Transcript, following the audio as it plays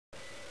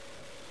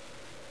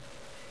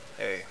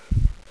Hey,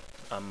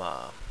 I'm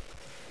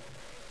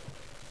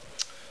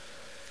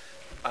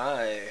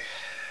I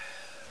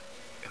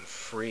am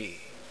free.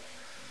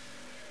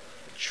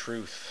 The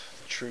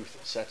truth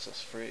that sets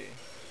us free.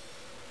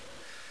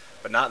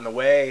 But not in the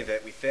way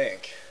that we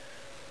think,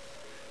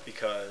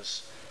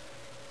 because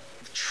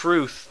the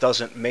truth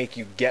doesn't make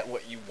you get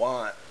what you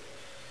want.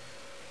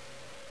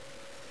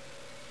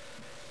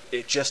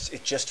 It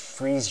just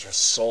frees your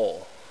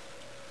soul.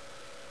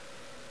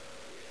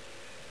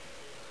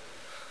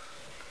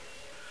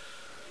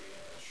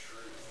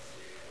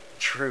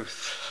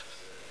 Truth.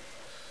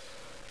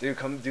 Dude,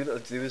 come do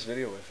this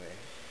video with me.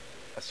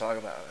 Let's talk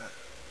about it.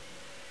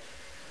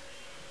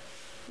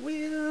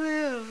 We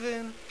live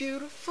in a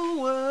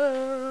beautiful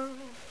world.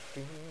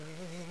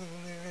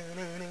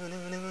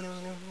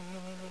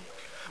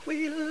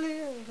 We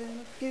live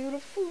in a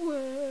beautiful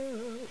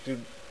world.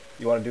 Dude,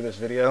 you want to do this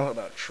video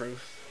about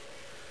truth?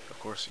 Of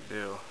course you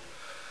do.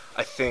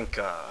 I think,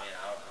 I mean,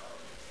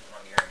 I'm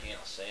not guaranteeing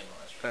I'll say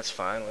much. that's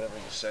fine. Whatever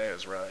you say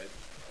is right.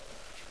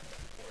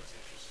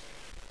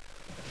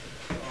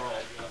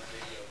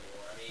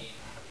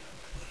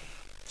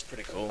 It's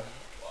pretty cool.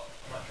 Well,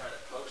 I'm not trying to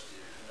post it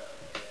or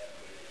nothing like that,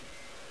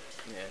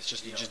 but Yeah, it's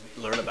just you just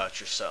learn about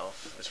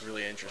yourself. It's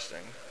really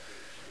interesting.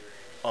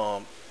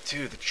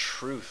 Dude, the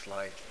truth,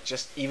 like,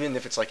 just even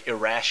if it's like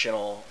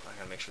irrational, I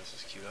gotta make sure this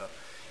is queued up.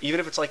 Even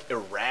if it's like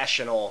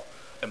irrational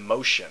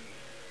emotion,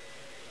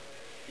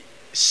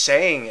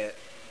 saying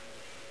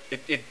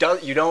it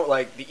does. You don't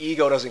like the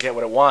ego doesn't get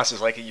what it wants.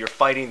 It's like you're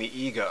fighting the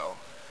ego,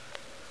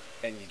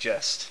 and you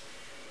just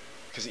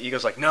because the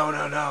ego's like no,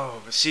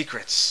 the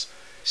secrets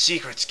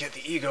get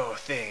the ego of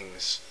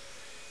things.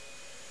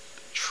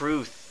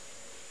 Truth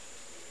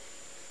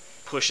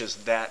pushes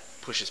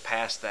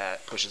past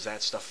that, pushes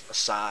that stuff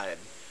aside,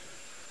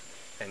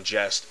 and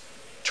just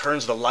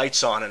turns the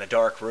lights on in a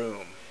dark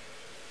room.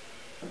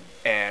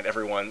 And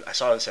everyone, I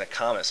saw this in a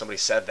comment, somebody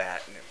said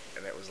that,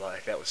 and it was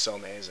like, that was so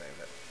amazing.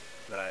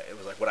 It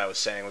was like what I was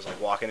saying was like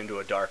walking into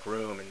a dark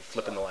room and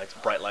flipping the lights,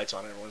 bright lights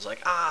on, and everyone's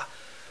like,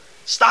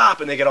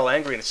 stop, and they get all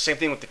angry. And it's the same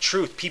thing with the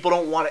truth. People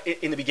don't want it,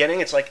 in the beginning,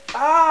 it's like,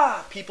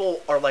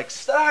 people are like,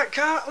 stop,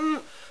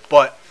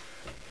 but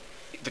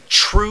the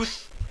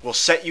truth will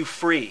set you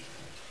free.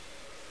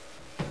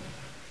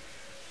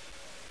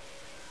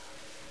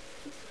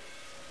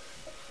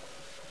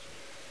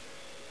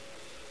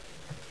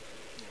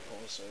 Pull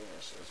this over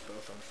so it's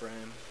both on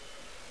frame.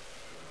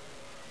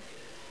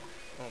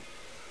 Well,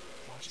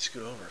 why don't you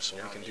scoot over so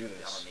we can do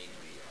this? I don't need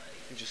to be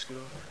like. You just scoot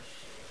over.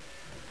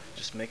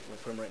 We'll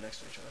put them right next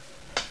to each other.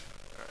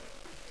 Alright,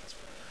 that's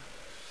better.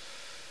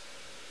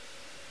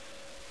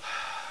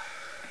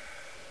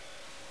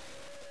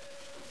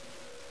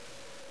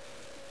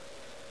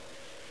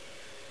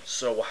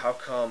 So how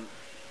come,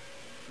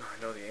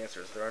 I know the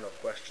answers, there are no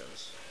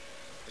questions.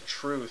 The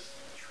truth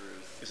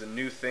is a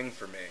new thing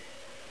for me.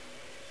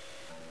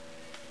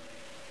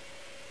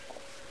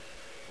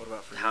 What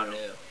about for you? How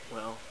new?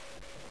 Well,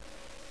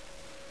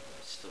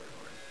 It's still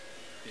recording.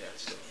 yeah,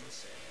 it's still.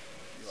 Insane.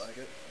 You like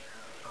it?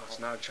 Oh, it's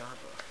not a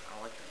chopper. I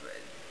don't like the red.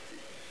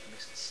 It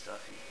makes it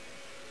stuffy.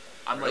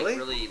 I'm Really?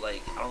 like really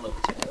like I don't know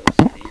if it's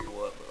an OCD or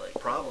what, but like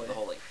Probably. the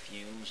whole like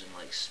fumes and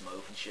like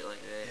smoke and shit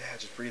like that. Yeah,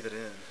 just breathe it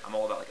in. I'm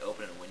all about like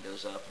opening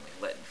windows up and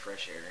like letting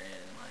fresh air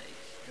in. Like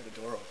Get the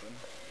door open.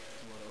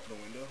 You want to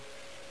open a window?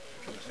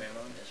 Turn the fan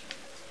on.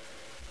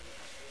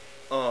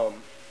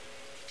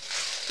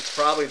 It's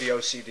probably the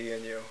OCD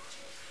in you.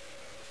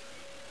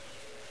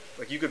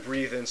 Like you could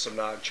breathe in some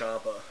Nag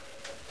Champa.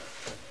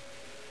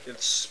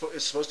 It's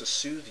supposed to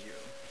soothe you.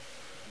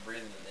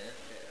 Breathing it in.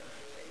 Yeah.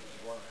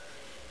 You wanna?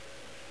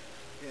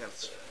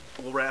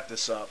 Yeah. We'll wrap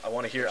this up. I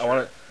want to hear. I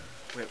want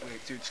to. Wait,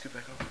 dude, scoot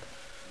back over.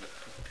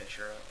 Put the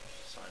picture up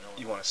so I know.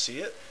 You want to see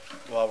it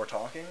while we're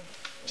talking?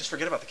 Just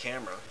forget about the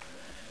camera.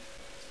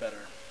 It's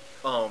better.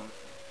 I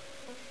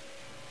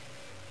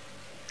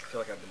feel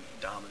like I've been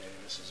dominating.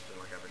 This has been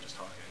like I've been just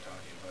talking,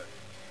 but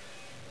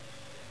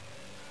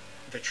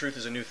the truth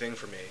is a new thing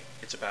for me.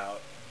 It's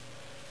about,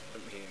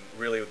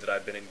 really that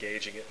I've been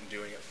engaging it and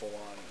doing it full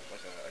on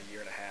like a year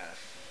and a half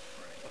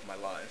of my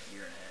life.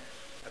 Year and a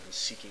half. I've been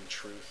seeking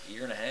truth.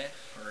 Year and a half?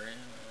 Or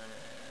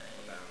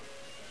About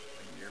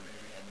a year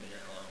maybe. hadn't been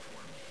here long for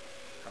me.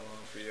 How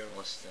long for you?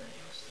 Less than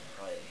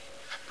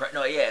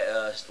no,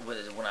 yeah.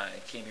 When I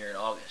came here in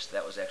August,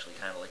 that was actually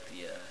kind of like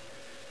the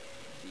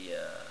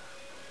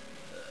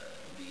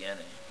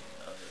beginning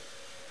of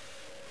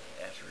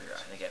it.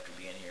 After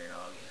being here in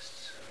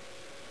August.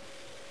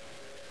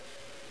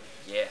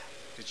 Yeah.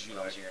 Did you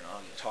when I was here in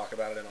August. talk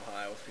about it in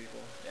Ohio with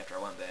people? After I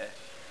went back.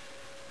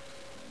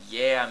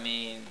 Yeah, I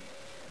mean,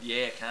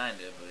 yeah, kind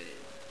of, but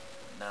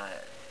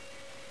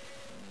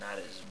not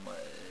as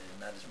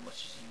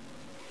much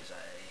as I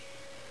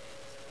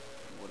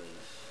would have.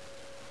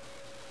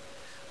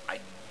 I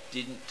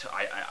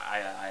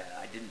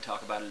didn't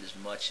talk about it as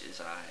much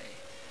as I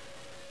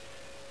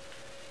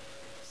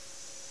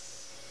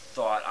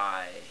thought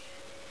I.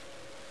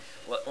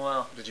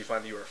 Well, Did you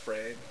find that you were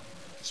afraid?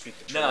 speak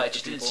the truth. No, it to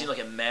just didn't people. seem like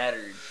it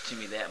mattered to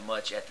me that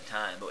much at the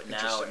time. But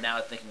now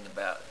thinking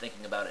about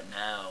it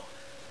now,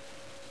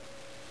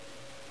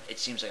 it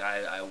seems like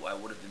I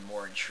would have been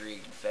more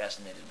intrigued and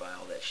fascinated by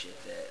all that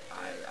shit that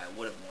I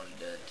would have wanted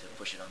to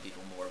push it on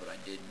people more, but I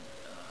didn't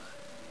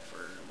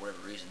for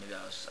whatever reason. Maybe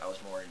I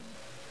was more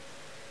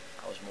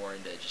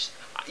into just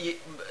I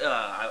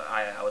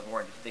was more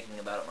into thinking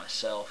about it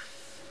myself.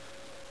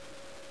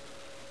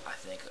 I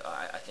think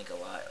a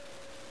lot.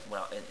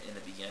 Well, in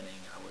the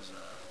beginning, I was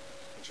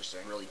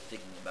Interesting. really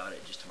thinking about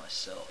it just to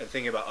myself. And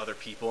thinking about other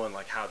people and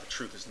like how the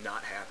truth is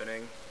not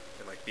happening,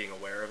 and like being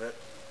aware of it.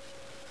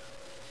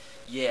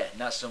 Yeah,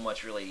 not so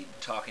much really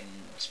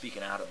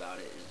speaking out about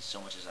it,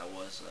 so much as I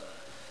was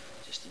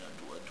just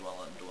dwelling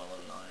on it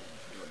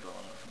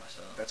for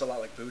myself. That's a lot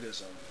like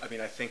Buddhism. I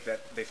mean, I think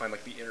that they find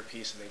like the inner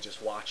peace and they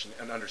just watch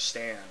and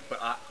understand.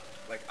 But I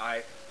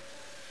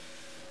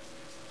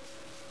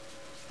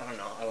don't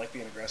know. I like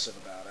being aggressive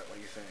about it. What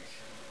do you think?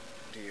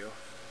 Do you?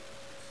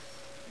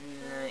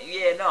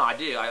 Yeah, no, I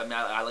do. I mean,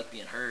 I like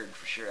being heard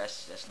for sure.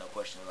 That's no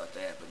question about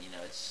that. But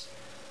it's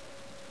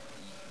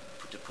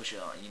to push it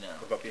on.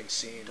 What about being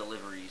seen?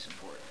 Delivery is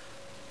important.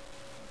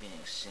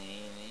 Being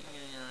seen,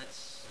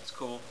 it's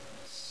cool.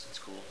 It's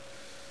cool.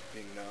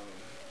 Being known.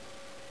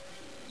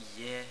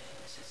 Yeah,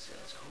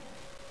 it's cool.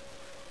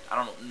 I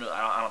don't know.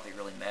 I don't think it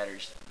really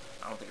matters.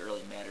 I don't think it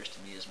really matters to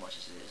me as much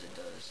as it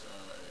does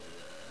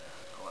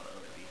a lot of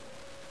other people.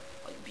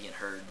 Like being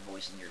heard,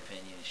 voicing your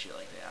opinion and shit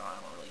like that. I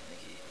don't really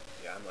think it.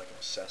 Yeah, I'm like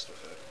obsessed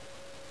with it.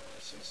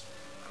 Since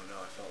I don't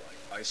know, I felt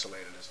like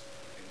isolated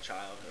in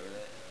childhood.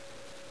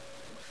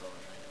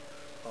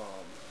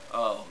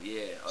 Oh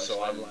yeah.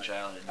 So I'm like,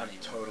 childhood, I'm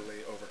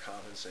totally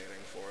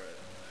overcompensating for it,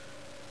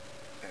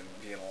 and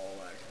being all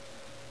like,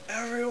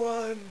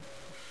 everyone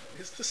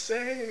is the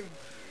same.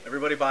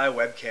 Everybody buy a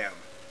webcam.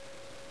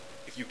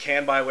 If you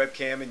can buy a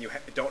webcam and you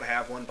don't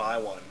have one, buy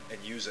one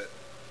and use it,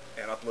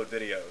 and upload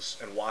videos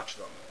and watch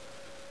them.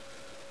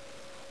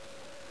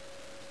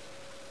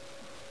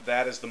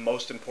 That is the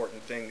most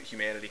important thing that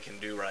humanity can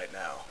do right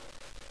now,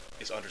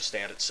 is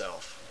understand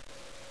itself.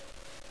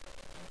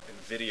 And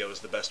video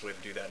is the best way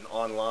to do that. And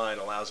online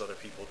allows other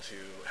people to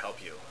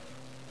help you.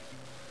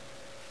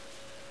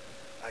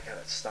 I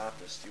gotta stop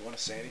this. Do you want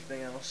to say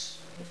anything else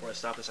before I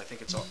stop this? I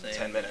think it's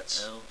 10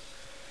 minutes. Else?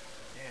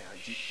 Yeah.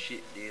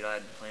 Shit, dude, I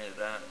hadn't planned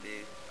it out,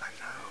 dude. I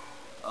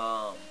know.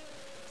 I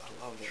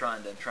love it.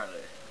 Trying to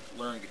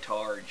learn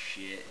guitar and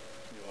shit.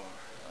 You are.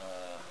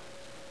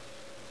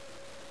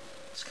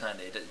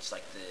 It's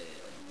like the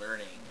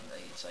learning.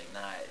 Like, it's like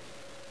not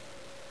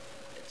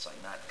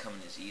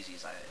coming as easy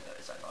as I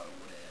thought it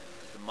would have.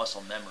 Like the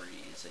muscle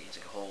memory is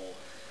like a whole.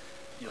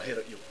 You'll hit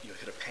a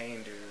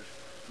pain, dude.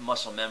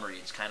 Muscle memory.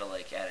 It's kind of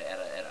like at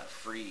a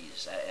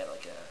freeze at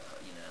like a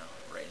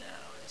right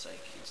now. It's like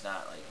it's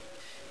not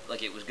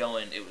like it was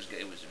going. It was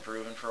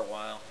improving for a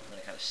while, and then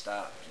it kind of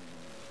stopped, and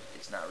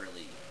it's not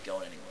really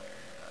going anywhere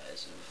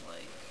as of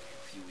like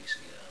a few weeks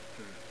ago.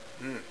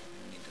 You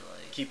need to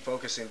keep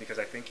focusing, because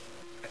I think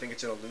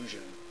it's an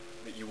illusion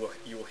that you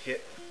will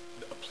hit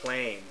a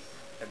plane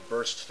and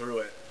burst through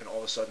it, and all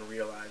of a sudden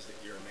realize that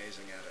you're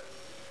amazing at it.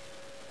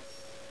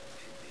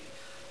 Could be.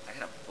 I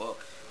got a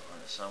book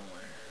on it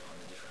somewhere on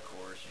the different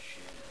chords and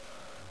shit.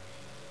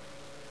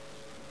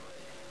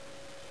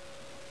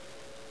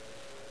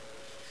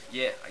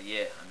 Yeah. I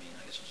mean,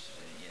 I guess I'm just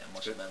saying,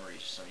 muscle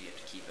memory is something you have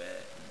to keep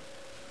at,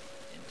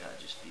 and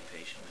just be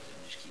patient with it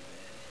and just keep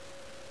at it.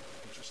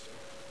 Interesting.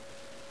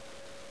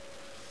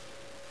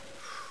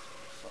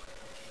 Fuck.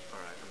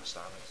 All right, I'm gonna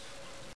stop it.